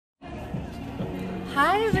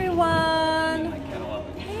Hi everyone!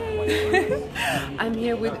 Hey! I'm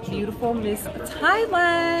here with beautiful Miss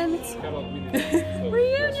Thailand!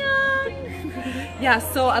 Reunion! Yeah,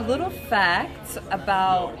 so a little fact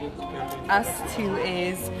about us two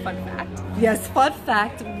is, fun fact? Yes, fun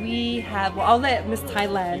fact, we have, well I'll let Miss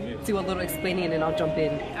Thailand do a little explaining and I'll jump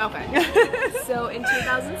in. Okay. So in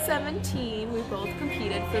 2017, we both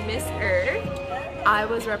competed for Miss Earth. I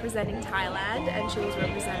was representing Thailand and she was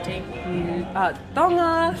representing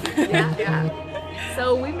Tonga! yeah.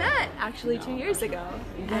 So we met actually 2 years ago,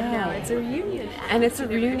 and now it's a reunion. And it's a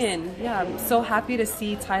reunion. Yeah, I'm so happy to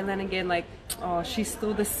see Thailand again. Like, oh, she's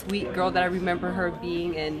still the sweet girl that I remember her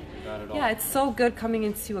being. And yeah, it's so good coming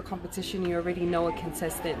into a competition. You already know a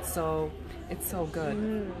contestant, so it's so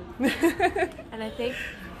good. And I think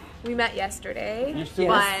we met yesterday,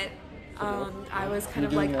 but I was kind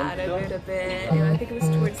of like out of it a bit. I think it was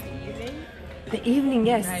towards the evening. The evening,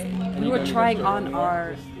 yes. Right. We were trying on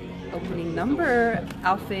our opening number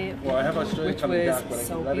outfit, which was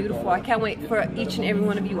so beautiful. I can't wait for each and every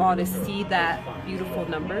one of you all to see that beautiful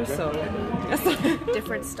number. So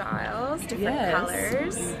different styles, different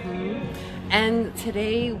colors. And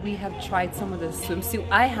today we have tried some of the swimsuit.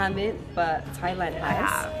 I haven't, but Thailand has. I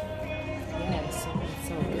have. Yeah, so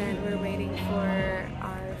good. And we're waiting for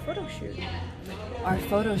our photo shoot. Our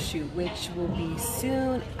photo shoot, which will be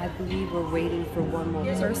soon. I believe we're waiting for one more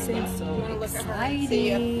person, so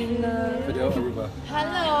exciting.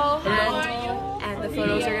 Hello. And the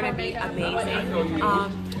photos are gonna be amazing.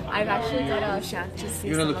 I've actually got a chance to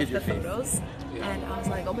see some of the photos, and I was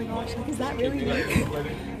like, oh my gosh, like, is that really Nick?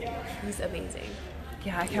 He's amazing.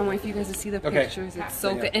 Yeah, I can't wait for you guys to see the pictures. It's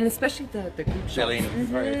so good, and especially the group shot,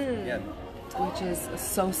 which is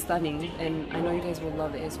so stunning, and I know you guys will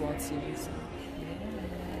love it as well too. So.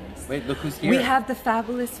 Wait, look who's here. We have the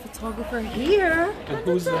fabulous photographer here. And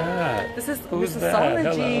who's that? This is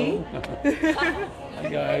MISSOSOLOGY. Hi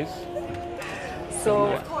guys.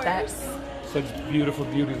 So that's such beautiful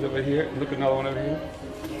beauties over here. Look, another one over here.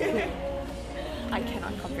 I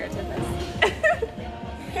cannot compare to this.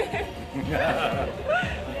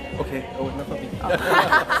 Okay. Oh, enough of me.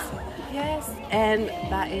 yes, and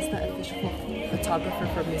that is the official photographer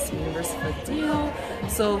for Miss Universe for Deal.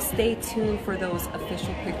 So stay tuned for those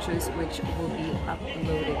official pictures, which will be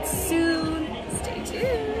uploaded soon. Stay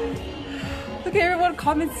tuned. Okay, everyone,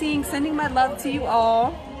 commenting, sending my love to you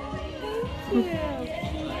all. Thank you.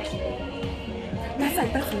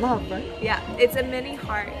 That's love, right? Yeah, it's a mini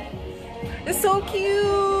heart. It's so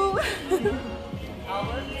cute.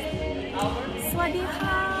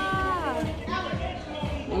 Swadika.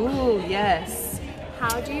 Ooh, yes.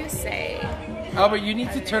 How do you say? Albert, you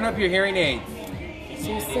need to turn up your hearing aids. So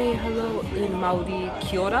you say hello in Maori,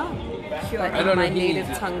 kia ora. But in my native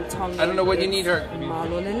tongue, I don't know what you need her.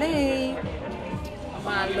 Malolele.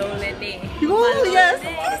 Malolele. Oh, yes.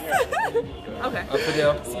 Okay.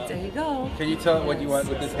 There you go. Can you tell what you want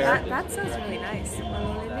with this hair? That sounds really nice.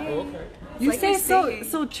 Malolele. Oh, okay. You like say you're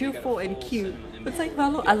so cheerful and cute. It's like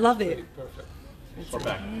malo. I love it.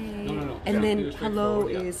 Okay. And then hello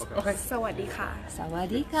is Sawadika.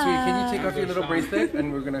 Sawadika. So can you take off your little bracelet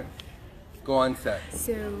and we're gonna go on set.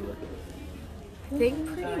 So I think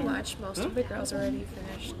pretty much most of the girls already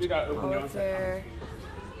finished all of their.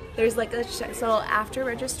 There's like a so after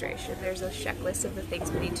registration, there's a checklist of the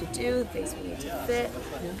things we need to do, the things we need to fit,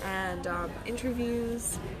 and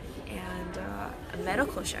interviews, and a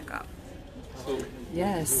medical checkup.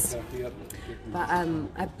 Yes, but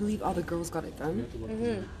I believe all the girls got it done.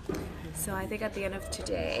 So I think at the end of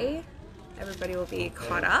today, everybody will be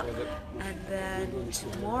caught up, and then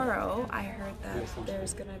tomorrow I heard that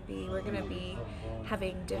we're gonna be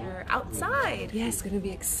having dinner outside. Yeah, it's gonna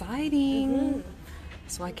be exciting.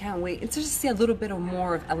 So I can't wait to just see a little bit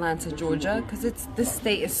more of Atlanta, Georgia, because this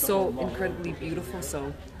state is so incredibly beautiful.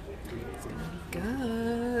 So it's gonna be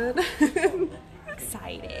good.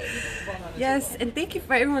 Exciting. Yes, and thank you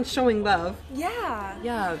for everyone showing love. Yeah.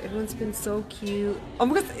 Yeah, everyone's been so cute. Oh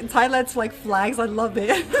my god, Thailand's like flags. I love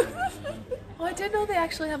it. Oh, I didn't know they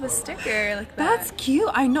actually have a sticker like that. That's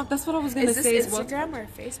cute. I know. That's what I was gonna say. Is this Instagram or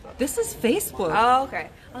Facebook? This is Facebook. Oh, okay.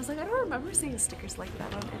 I was like, I don't remember seeing stickers like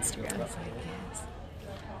that on Instagram. I was like, yes.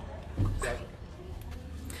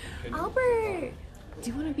 Albert, do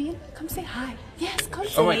you want to be in? Come say hi. Yes, come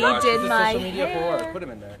say Oh my hi. gosh, did is this my social media for hair. what? Put him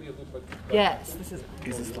in there. Yes, this is.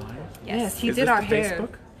 Is this live? Yes, he Is did this our the hair.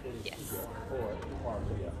 Facebook? Yes.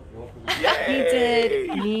 He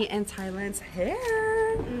did me and Thailand's hair.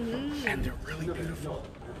 And they're really beautiful.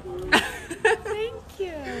 Thank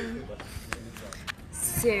you.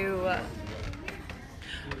 So,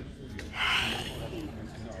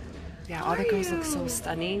 yeah, all the girls look so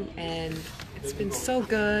stunning, and it's been so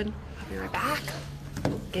good. I'll be right back.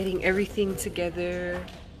 Getting everything together.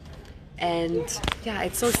 And yeah,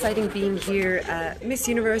 it's so exciting being here at Miss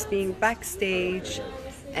Universe, being backstage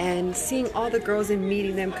and seeing all the girls and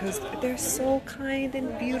meeting them, because they're so kind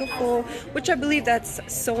and beautiful, which I believe that's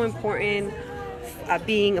so important.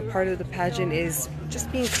 Being a part of the pageant is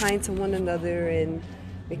just being kind to one another and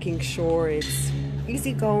making sure it's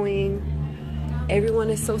easygoing. Everyone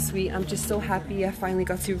is so sweet. I'm just so happy I finally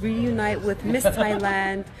got to reunite with Miss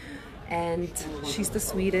Thailand. And she's the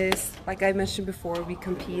sweetest. Like I mentioned before, we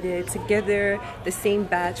competed together, the same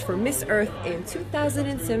batch for Miss Earth in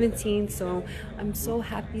 2017. So I'm so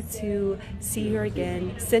happy to see her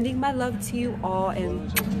again. Sending my love to you all,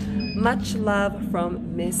 and much love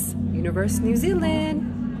from Miss Universe New Zealand.